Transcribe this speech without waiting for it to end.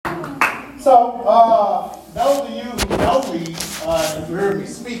So, those of you who know me, if you heard me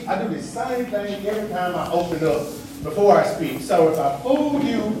speak, I do the same thing every time I open up before I speak. So if I fool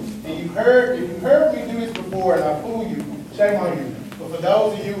you, and if you heard me do this before and I fool you, shame on you. But for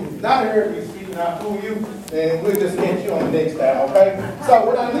those of you who have not heard me speak and I fool you, then we'll just catch you on the next time, okay? So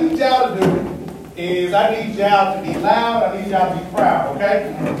what I need y'all to do is I need y'all to be loud, I need y'all to be proud,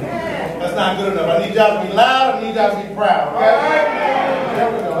 okay? That's not good enough. I need y'all to be loud, I need y'all to be proud, okay? There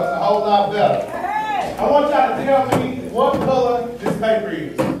we go. That's a whole lot better. I want y'all to tell me what color this paper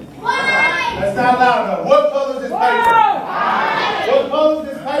is. That's not loud enough. What color is this paper? What color is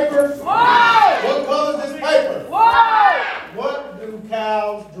this paper? What color is this paper? What do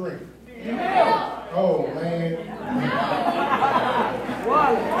cows drink? Oh, man.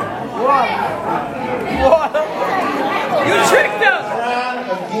 Water. You tricked us.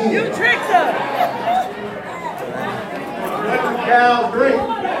 You tricked us. What do cows drink?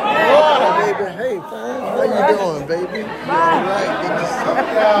 Water, baby. Hey, fam. How you doing, baby? You all right? Good to see Some of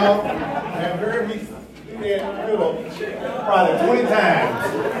y'all have heard me say that probably 20 times.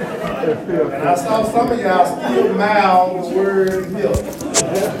 And I saw some of y'all still mouth the word milk.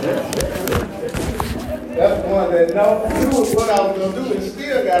 That's one that knew what I was going to do and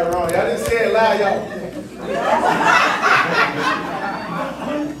still got it wrong. Y'all didn't say it loud, y'all.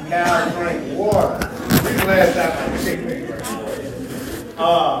 Cows drink water. This is the last time I checked that.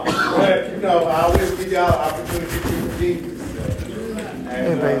 But, you know, I always give y'all an opportunity to redeem yourself. And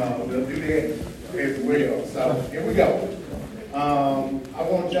we'll do that as well. So, here we go. I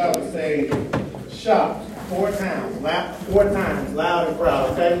want y'all to say shop 4 times. 4 times, loud and proud,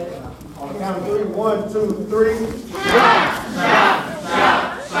 okay? On the count of 3, 1, 2, 3. Stop, stop,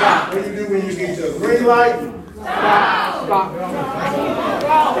 stop, stop. What do you do when you get your green light? Stop. Stop.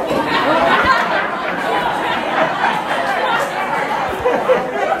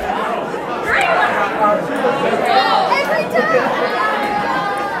 Every time.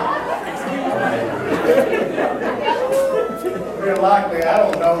 Very likely, I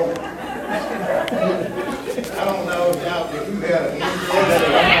don't know if y'all if you had a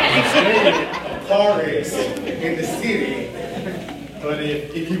car race in the city, but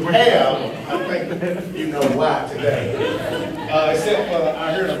if you have, I think you know why today. Except for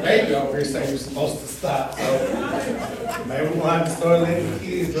I heard a baby over here say you're supposed to stop, so maybe we'll have to start letting the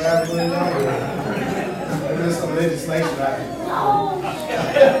kids drive really longer. There's some legislation out here.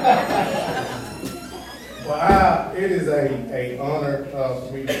 Well, it is a honor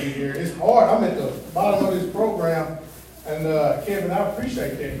for me to be here. It's hard. I'm at the bottom of this program, and Kevin, I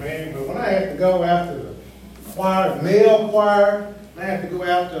appreciate that, man. But when I have to go after the choir, male choir, and I have to go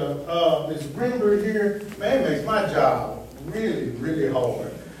after this member here, man, it makes my job really, really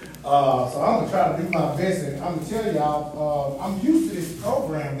hard. So I'm gonna try to do my best, and I'm gonna tell y'all, I'm used to this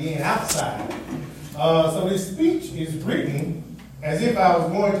program being outside. So this speech is written as if I was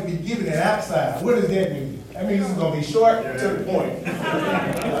going to be giving it outside. What does that mean? That means it's going to be short to the point.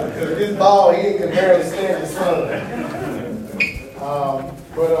 Because this ball here can barely stand the sun.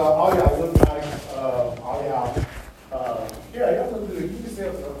 But all y'all look nice. All y'all, yeah, y'all look good. Give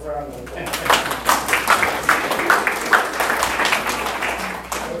yourself a round of applause.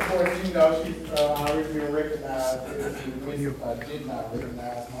 Of course, you know, she's already been recognized. I did not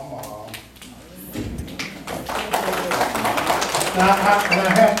recognize my mom. Now, I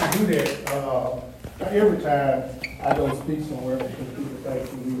have to do that every time I go speak somewhere because people think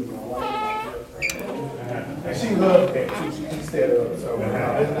me was my wife and my girlfriend. And she loved that too. She keeps that up. So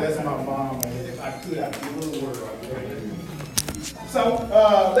that's my mom. And if I could, I'd do a little word on it. So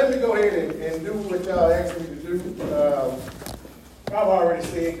let me go ahead and do what y'all asked me to do. I've already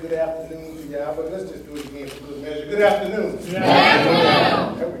said good afternoon to y'all, but let's just do it again for good measure. Good afternoon.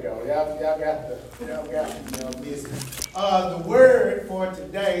 Yeah. There we go. Y'all got this. The word for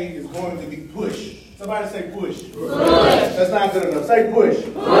today is going to be push. Somebody say push. Push. That's not good enough. Say push.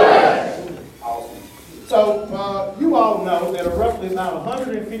 Push. Awesome. So you all know that roughly about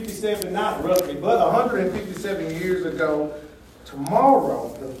 157, not roughly, but 157 years ago,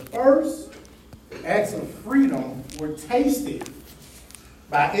 tomorrow, the first acts of freedom were tasted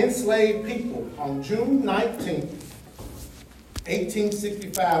by enslaved people on June 19th,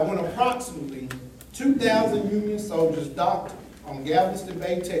 1865, when approximately 2,000 Union soldiers docked on Galveston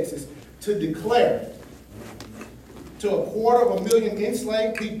Bay, Texas, to declare to 250,000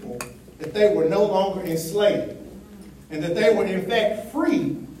 enslaved people that they were no longer enslaved and that they were in fact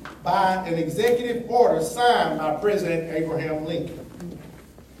free by an executive order signed by President Abraham Lincoln.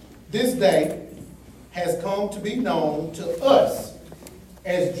 This day has come to be known to us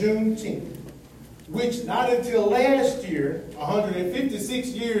as Juneteenth, which not until last year, 156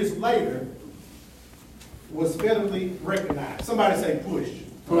 years later, was federally recognized. Somebody say push.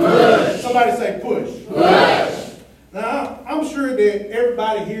 Push. Somebody say push. Push. Now, I'm sure that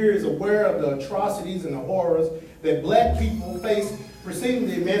everybody here is aware of the atrocities and the horrors that black people face preceding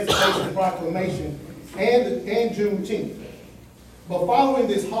the Emancipation Proclamation and Juneteenth. But following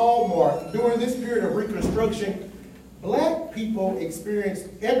this hallmark, during this period of Reconstruction, black people experienced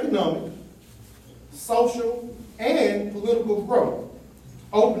economic, social, and political growth,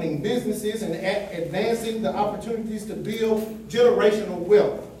 opening businesses and advancing the opportunities to build generational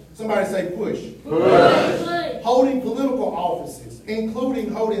wealth. Somebody say push. Push. Holding political offices,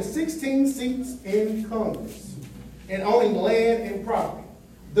 including holding 16 seats in Congress and owning land and property,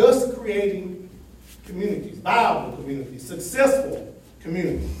 thus creating communities, viable communities, successful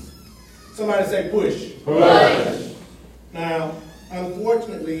communities. Somebody say push. Push. Now,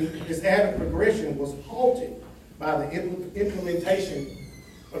 unfortunately, this avid progression was halted by the implementation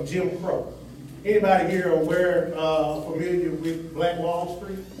of Jim Crow. Anybody here familiar with Black Wall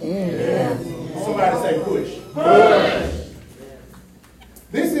Street? Yeah. Somebody say push. Push.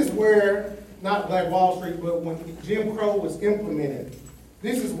 This is where, not Black Wall Street, but when Jim Crow was implemented,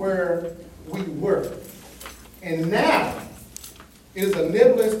 this is where we were. And now, it is a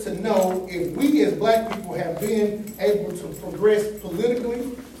nebulous to know if we as black people have been able to progress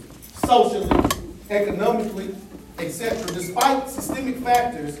politically, socially, economically, etc., despite systemic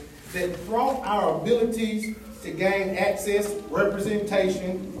factors that thwart our abilities to gain access,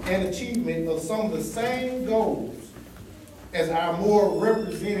 representation, and achievement of some of the same goals as our more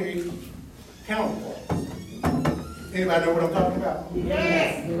representative counterparts. Anybody know what I'm talking about?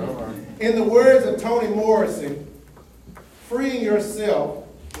 Yes. In the words of Toni Morrison, freeing yourself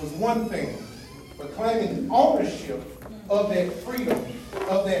was one thing, but claiming ownership of that freedom,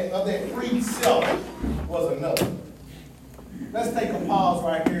 of that freed self, was another. Let's take a pause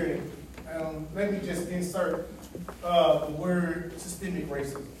right here. Let me just insert the word systemic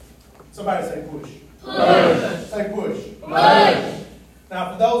racism. Somebody say push. Push. Say push. Push.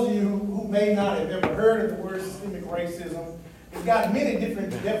 Now, for those of you who may not have ever heard of the word systemic racism, it's got many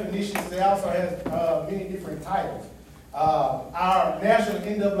different definitions. It also has many different titles. Our national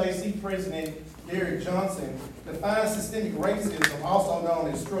NAACP president, Derrick Johnson, defines systemic racism, also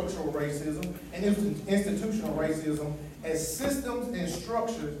known as structural racism and institutional racism, as systems and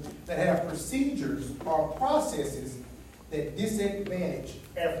structures that have procedures or processes that disadvantage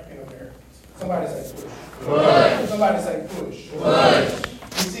African Americans. Somebody say push. Push. Somebody say push. Push.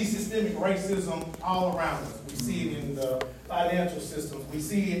 We see systemic racism all around us. We see it in the financial systems. We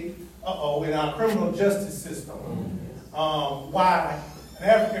see it, in our criminal justice system. Why an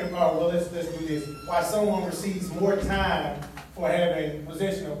African, let's do this. Why someone receives more time for having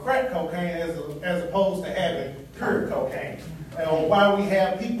possession of crack cocaine as opposed to having pure cocaine. Why we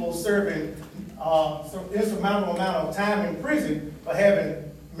have people serving some insurmountable amount of time in prison for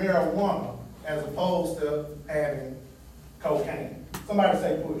having marijuana as opposed to having cocaine. Somebody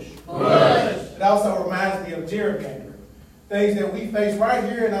say push. Push. It also reminds me of gerrymandering. Things that we face right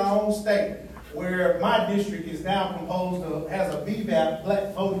here in our own state, where my district is now composed of, has a BVAP,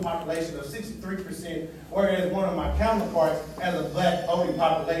 black voting population of 63%, whereas one of my counterparts has a black voting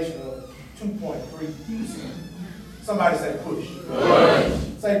population of 2.3%. Somebody say push.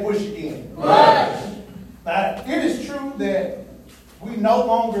 Push. Say push again. Push. Now, it is true that we no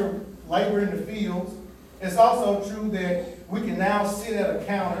longer labor in the fields. It's also true that we can now sit at a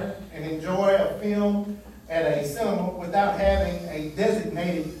counter and enjoy a film at a cinema without having a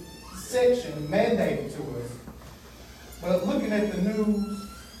designated section mandated to us. But looking at the news,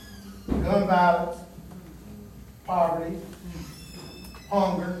 gun violence, poverty,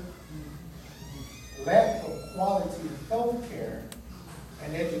 hunger, lack of quality health care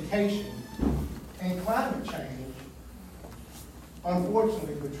and education, and climate change,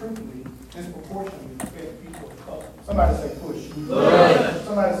 unfortunately but truthfully, disproportionately affect people of color. Somebody say push. Push.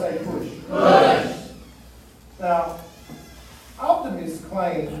 Somebody say push. Push. Now, optimists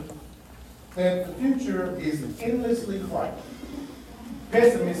claim that the future is endlessly bright.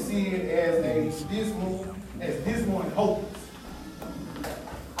 Pessimists see it as dismal and hopeless.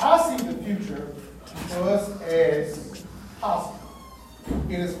 I see the future for us as possible.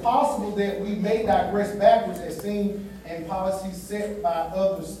 It is possible that we may digress backwards as seen in policies set by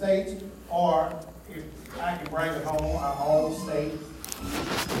other states, or if I can bring it home, our own state.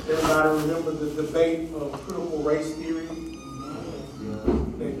 Everybody remember the debate of critical race theory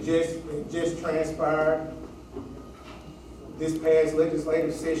that just transpired this past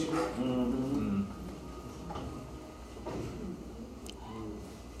legislative session.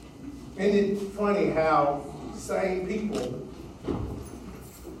 Isn't it funny how same people,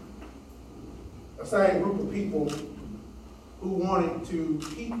 the same group of people who wanted to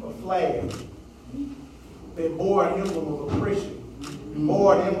keep a flag that bore an emblem of oppression,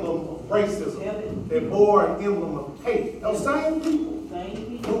 bore an emblem of racism, that bore an emblem of hate. Those same people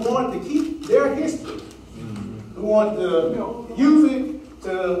who wanted to keep their history, who wanted to use it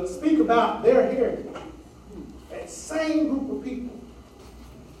to speak about their heritage. That same group of people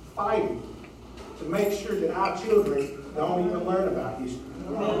fighting to make sure that our children don't even learn about history.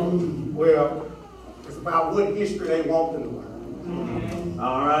 Well, it's about what history they want them to learn.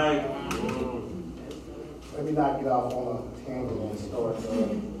 All right. Let me not get off on a tangent and start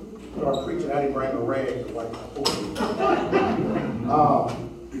preaching. I didn't bring a rag to wipe my forehead.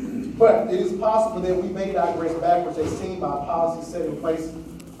 But it is possible that we may digress backwards as seen by policies set in place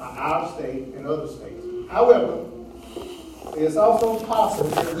by our state and other states. However, it is also possible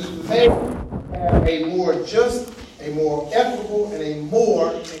that we may have a more just, a more equitable, and a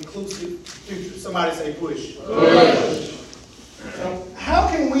more inclusive future. Somebody say push. Push. So how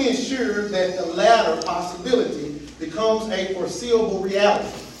can we ensure that the latter possibility becomes a foreseeable reality?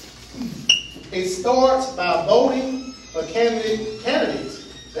 It starts by voting for candidates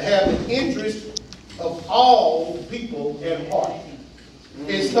that have the interest of all people at heart.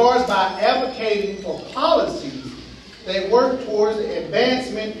 It starts by advocating for policies that work towards the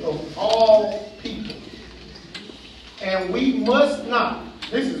advancement of all people. And we must not,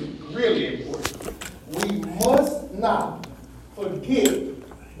 this is really important, we must not forget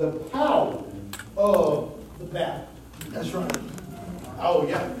the power of the ballot. That's right. Oh,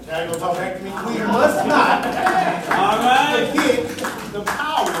 yeah. Now you're going to talk back to me? We must not forget the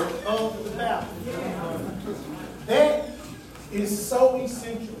power of the ballot. That is so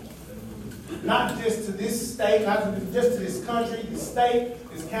essential. Not just to this state, not just to this country, the state,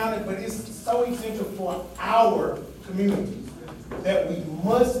 this county, but it's so essential for our communities that we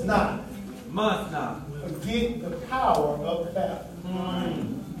must not forget the power of the ballot.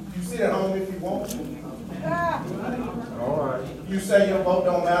 You sit at home if you want to. All right. You say your vote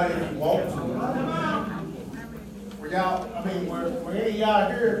don't matter if you want to. Were y'all, I mean, were any of y'all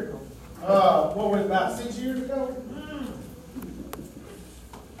here, what was it, about 6 years ago?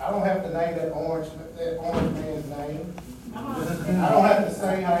 I don't have to name that orange man's name. I don't have to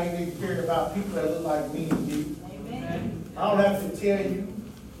say how he didn't care about people that look like me and you. I don't have to tell you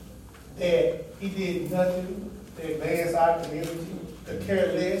that he did nothing to advance our community, to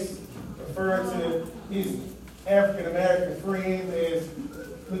care less, refer to his African American friends as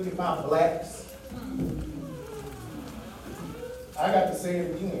look at my blacks. I got to say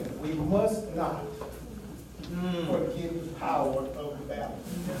it again. We must not forget the power of the ballot.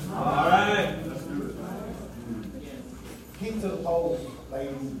 All right. Get to the polls,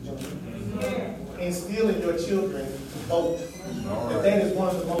 ladies and gentlemen. Instill in your children to vote. That is one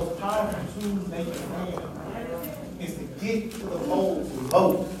of the most powerful tools they can have, is to get to the polls and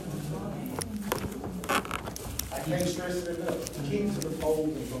vote. I can't stress it enough. Get to the polls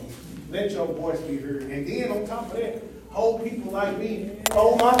and vote. Let your voice be heard. And then on top of that, hold people like me,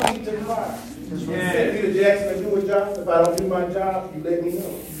 hold my feet to the fire. Send me to Jackson to do a job. If I don't do my job, you let me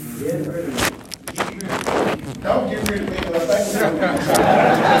know. Don't get rid of me when I think I'm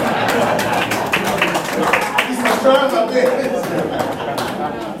trying my best.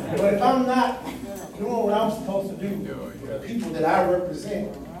 But if I'm not doing what I'm supposed to do for the people that I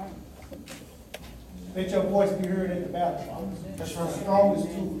represent, let your voice be heard at the ballot box. That's the strongest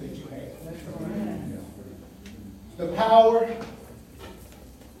tool that you have. The power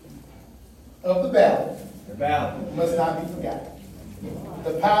of the ballot must not be forgotten.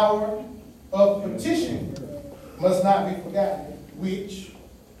 The power of petition must not be forgotten, which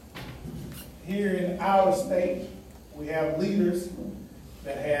here in our state, we have leaders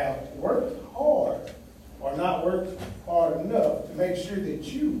that have worked hard or not worked hard enough to make sure that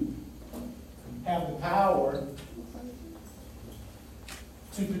you have the power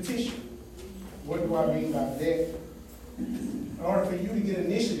to petition. What do I mean by that? In order for you to get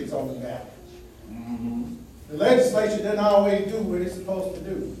initiatives on the ballot. The legislature doesn't always do what it's supposed to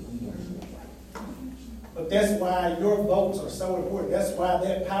do. But that's why your votes are so important. That's why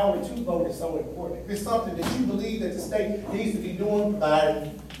that power to vote is so important. If it's something that you believe that the state needs to be doing,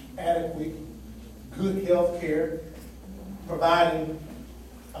 providing adequate, good health care, providing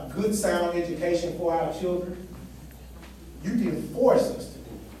a good, sound education for our children, you can force us to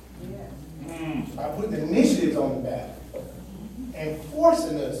do it. By putting initiatives on the ballot and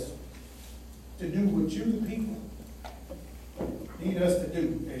forcing us to do what you, the people, need us to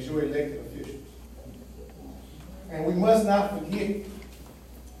do as your elected officials. And we must not forget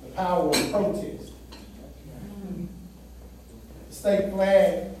the power of protest. The state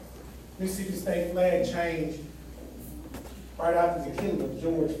flag, Mississippi state flag changed right after the killing of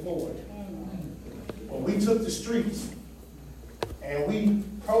George Floyd. When we took the streets and we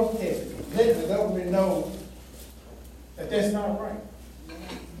protested, letting the government know that that's not right.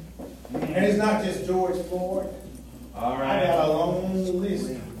 And it's not just George Floyd. All I right. got a long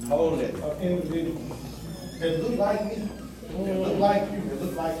list Hold it. of individuals that look like me, that look like you, that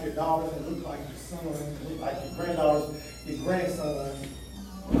look like your daughters, that look like your sons, that look like your granddaughters, your grandsons,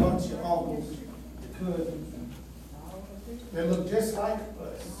 aunts, your uncles, your cousins, that look just like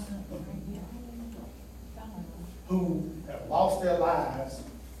us, who have lost their lives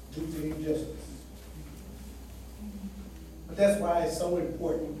due to injustice. But that's why it's so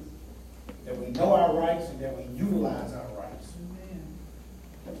important that we know our rights and that we utilize our rights.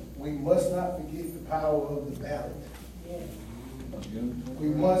 We must not forget the power of the ballot. We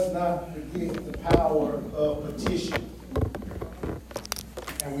must not forget the power of petition.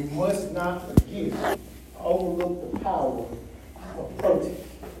 And we must not forget, overlook the power of protest.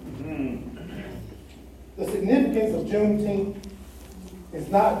 The significance of Juneteenth is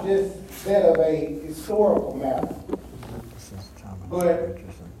not just that of a historical matter, but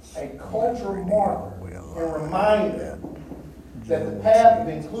a cultural marker and reminder that the path of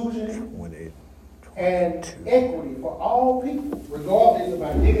inclusion and equity for all people, regardless of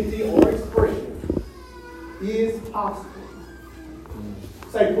identity or expression, is possible.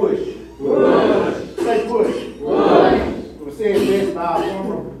 Say push. Push. Say push. Push. It was said best by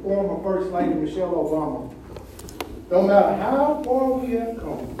our former First Lady Michelle Obama. No matter how far we have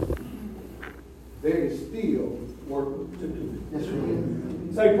come, there is still work to do. Yes,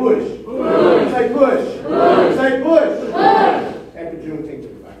 say push. Push. Say push. Push. Say push. Push. Happy Juneteenth,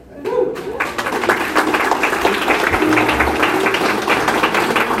 everybody.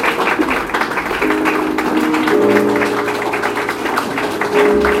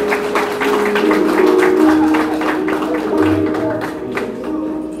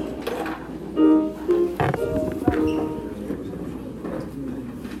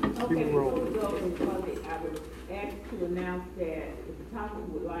 Announce that the council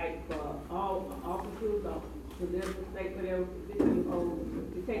would like for all officers or political state, whatever position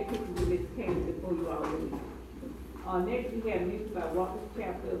hold, to take pictures of this case before you all leave. Next, we have music by Walker's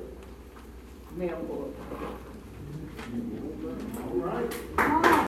Chapter Mail Board. All right.